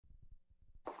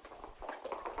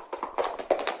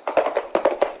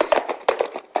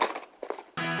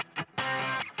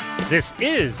This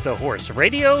is the Horse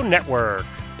Radio Network.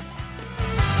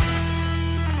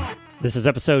 This is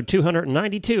episode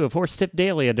 292 of Horse Tip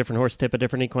Daily, a different horse tip, a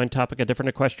different equine topic, a different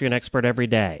equestrian expert every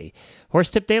day. Horse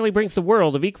Tip Daily brings the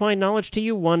world of equine knowledge to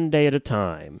you one day at a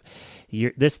time.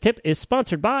 This tip is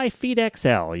sponsored by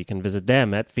FeedXL. You can visit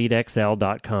them at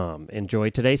feedxl.com. Enjoy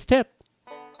today's tip.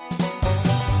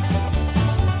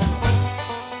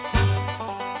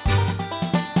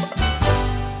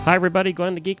 Hi, everybody.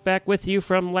 Glenn the Geek back with you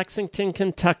from Lexington,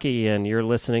 Kentucky, and you're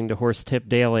listening to Horse Tip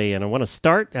Daily. And I want to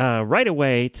start right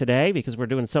away today because we're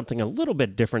doing something a little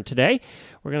bit different today.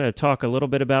 We're going to talk a little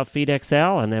bit about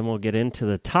FeedXL, and then we'll get into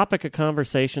the topic of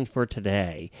conversation for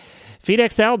today.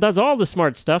 FeedXL does all the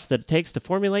smart stuff that it takes to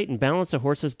formulate and balance a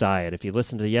horse's diet. If you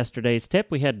listened to yesterday's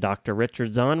tip, we had Dr.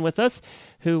 Richards on with us,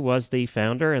 who was the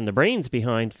founder and the brains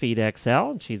behind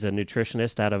FeedXL. She's a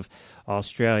nutritionist out of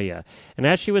Australia. And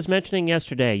as she was mentioning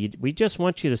yesterday, we just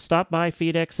want you to stop by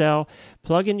FeedXL,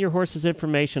 plug in your horse's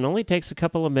information. Only takes a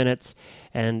couple of minutes,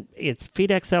 and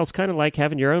FeedXL is kind of like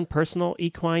having your own personal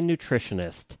equine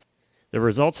nutritionist. The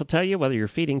results will tell you whether you're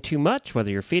feeding too much, whether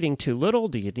you're feeding too little.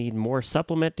 Do you need more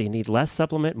supplement? Do you need less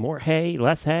supplement? More hay?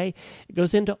 Less hay? It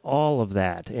goes into all of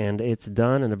that, and it's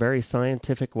done in a very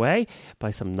scientific way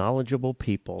by some knowledgeable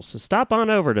people. So stop on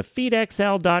over to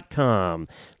feedxl.com.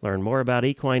 Learn more about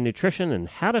equine nutrition and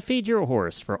how to feed your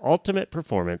horse for ultimate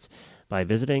performance by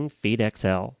visiting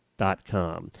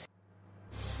feedxl.com.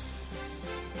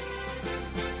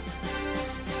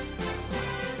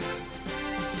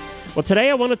 Well, today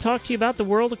I want to talk to you about the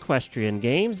World Equestrian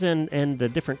Games and the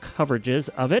different coverages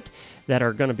of it that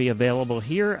are going to be available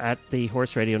here at the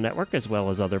Horse Radio Network as well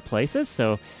as other places.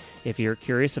 So if you're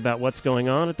curious about what's going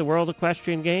on at the World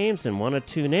Equestrian Games and want to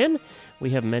tune in, we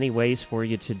have many ways for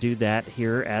you to do that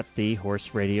here at the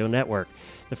Horse Radio Network.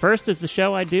 The first is the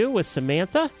show I do with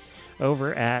Samantha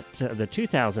over at the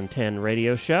 2010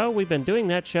 radio show. We've been doing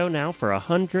that show now for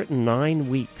 109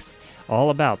 weeks.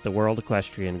 All about the World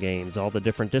Equestrian Games, all the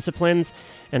different disciplines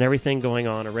and everything going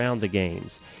on around the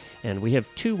games. And we have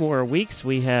 2 more weeks.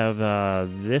 We have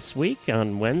this week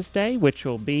on Wednesday, which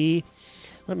will be,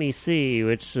 which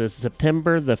is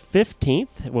September the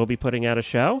 15th. We'll be putting out a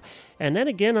show. And then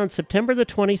again on September the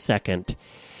 22nd.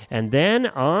 And then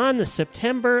on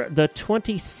September the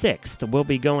 26th, we'll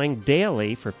be going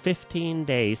daily for 15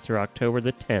 days through October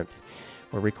the 10th.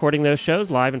 We're recording those shows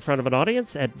live in front of an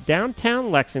audience at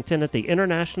downtown Lexington at the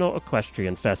International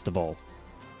Equestrian Festival.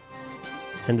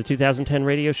 And the 2010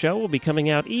 radio show will be coming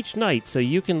out each night, so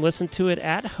you can listen to it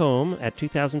at home at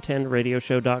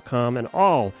 2010radioshow.com and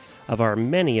all of our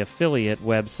many affiliate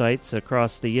websites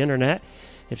across the internet.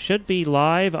 It should be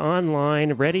live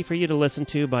online, ready for you to listen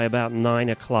to by about 9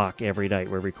 o'clock every night.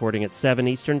 We're recording at 7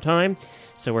 Eastern Time,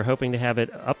 so we're hoping to have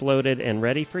it uploaded and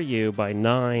ready for you by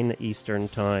 9 Eastern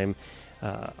Time.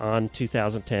 On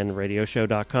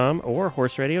 2010radioshow.com or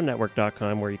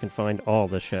horseradionetwork.com, where you can find all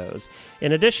the shows.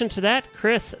 In addition to that,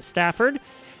 Chris Stafford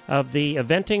of the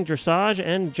Eventing, Dressage,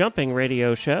 and Jumping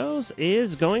radio shows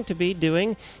is going to be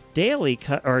doing daily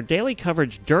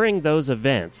coverage during those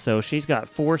events. So she's got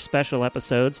 4 special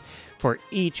episodes for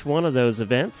each one of those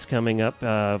events coming up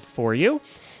for you.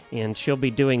 And she'll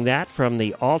be doing that from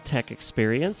the All-Tech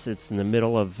Experience. It's in the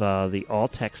middle of the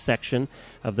All-Tech section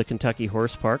of the Kentucky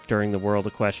Horse Park during the World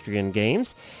Equestrian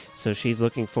Games. So she's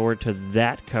looking forward to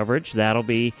that coverage. That'll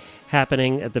be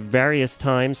happening at the various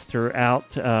times throughout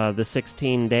the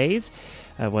 16 days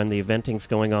when the eventing's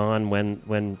going on, when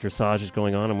dressage is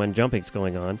going on, and when jumping's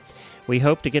going on. We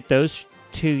hope to get those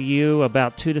to you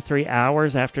about 2 to 3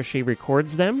 hours after she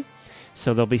records them.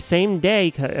 So there'll be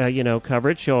same-day,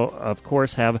 coverage. She'll, of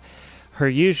course, have her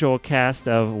usual cast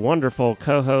of wonderful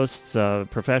co-hosts,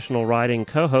 professional riding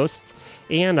co-hosts,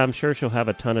 and I'm sure she'll have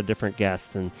a ton of different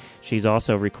guests. And she's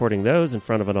also recording those in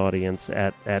front of an audience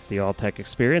at the All-Tech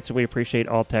Experience, and we appreciate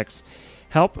All-Tech's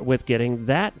help with getting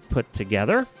that put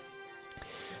together.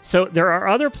 So there are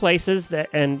other places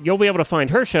and you'll be able to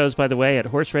find her shows, by the way, at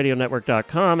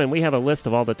horseradionetwork.com, and we have a list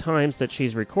of all the times that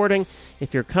she's recording.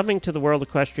 If you're coming to the World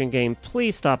Equestrian Game,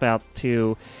 please stop out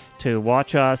to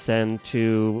watch us and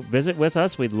to visit with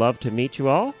us. We'd love to meet you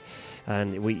all,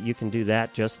 and you can do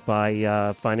that just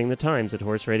by finding the times at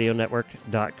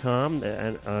horseradionetwork.com,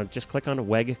 and just click on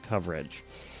WEG coverage.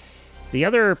 The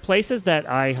other places that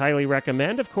I highly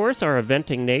recommend, of course, are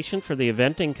Eventing Nation for the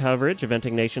eventing coverage,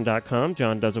 eventingnation.com.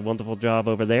 John does a wonderful job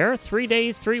over there.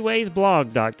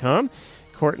 3days3waysblog.com.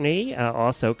 Courtney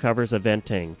also covers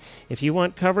eventing. If you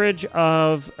want coverage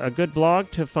of a good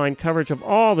blog to find coverage of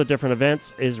all the different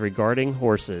events is regarding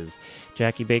horses.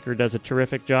 Jackie Baker does a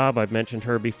terrific job. I've mentioned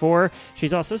her before.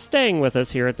 She's also staying with us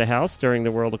here at the house during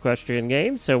the World Equestrian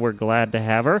Games, so we're glad to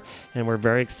have her, and we're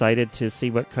very excited to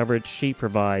see what coverage she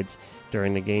provides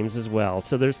during the games as well.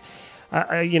 So there's,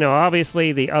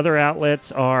 obviously the other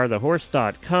outlets are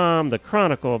thehorse.com, the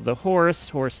Chronicle of the Horse,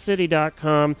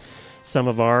 horsecity.com, some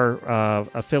of our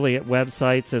affiliate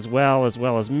websites as well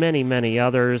as many, many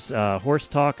others. Horse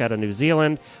Talk out of New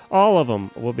Zealand. All of them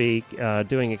will be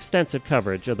doing extensive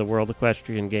coverage of the World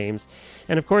Equestrian Games.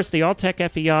 And, of course, the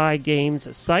Alltech FEI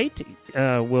Games site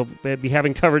will be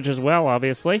having coverage as well,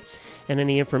 obviously, and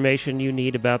any information you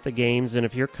need about the games. And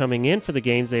if you're coming in for the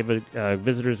games, they have a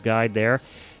visitor's guide there.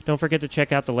 Don't forget to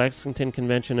check out the Lexington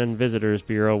Convention and Visitors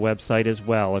Bureau website as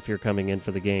well if you're coming in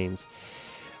for the games.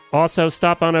 Also,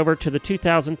 stop on over to the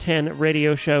 2010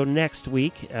 radio show next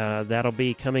week. That'll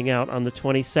be coming out on the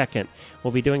 22nd.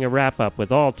 We'll be doing a wrap-up with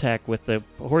Alltech, with the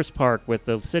Horse Park, with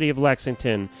the City of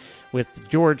Lexington, with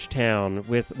Georgetown,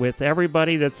 with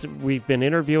everybody we've been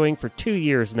interviewing for 2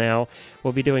 years now.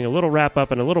 We'll be doing a little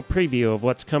wrap-up and a little preview of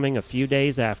what's coming a few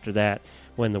days after that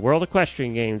when the World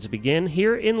Equestrian Games begin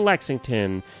here in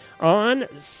Lexington on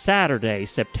Saturday,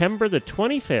 September the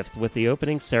 25th, with the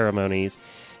opening ceremonies.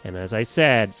 And as I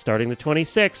said, starting the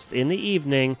 26th in the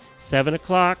evening, 7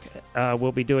 o'clock,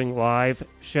 we'll be doing live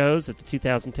shows at the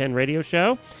 2010 radio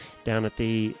show down at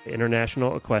the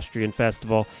International Equestrian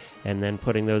Festival, and then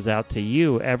putting those out to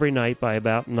you every night by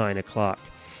about 9 o'clock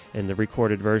in the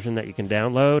recorded version that you can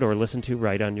download or listen to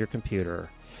right on your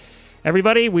computer.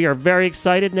 Everybody, we are very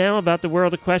excited now about the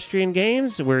World Equestrian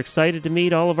Games. We're excited to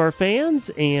meet all of our fans,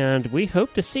 and we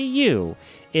hope to see you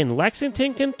in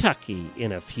Lexington, Kentucky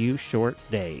in a few short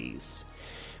days.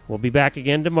 We'll be back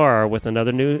again tomorrow with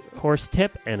another new horse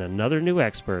tip and another new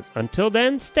expert. Until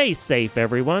then, stay safe,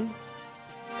 everyone.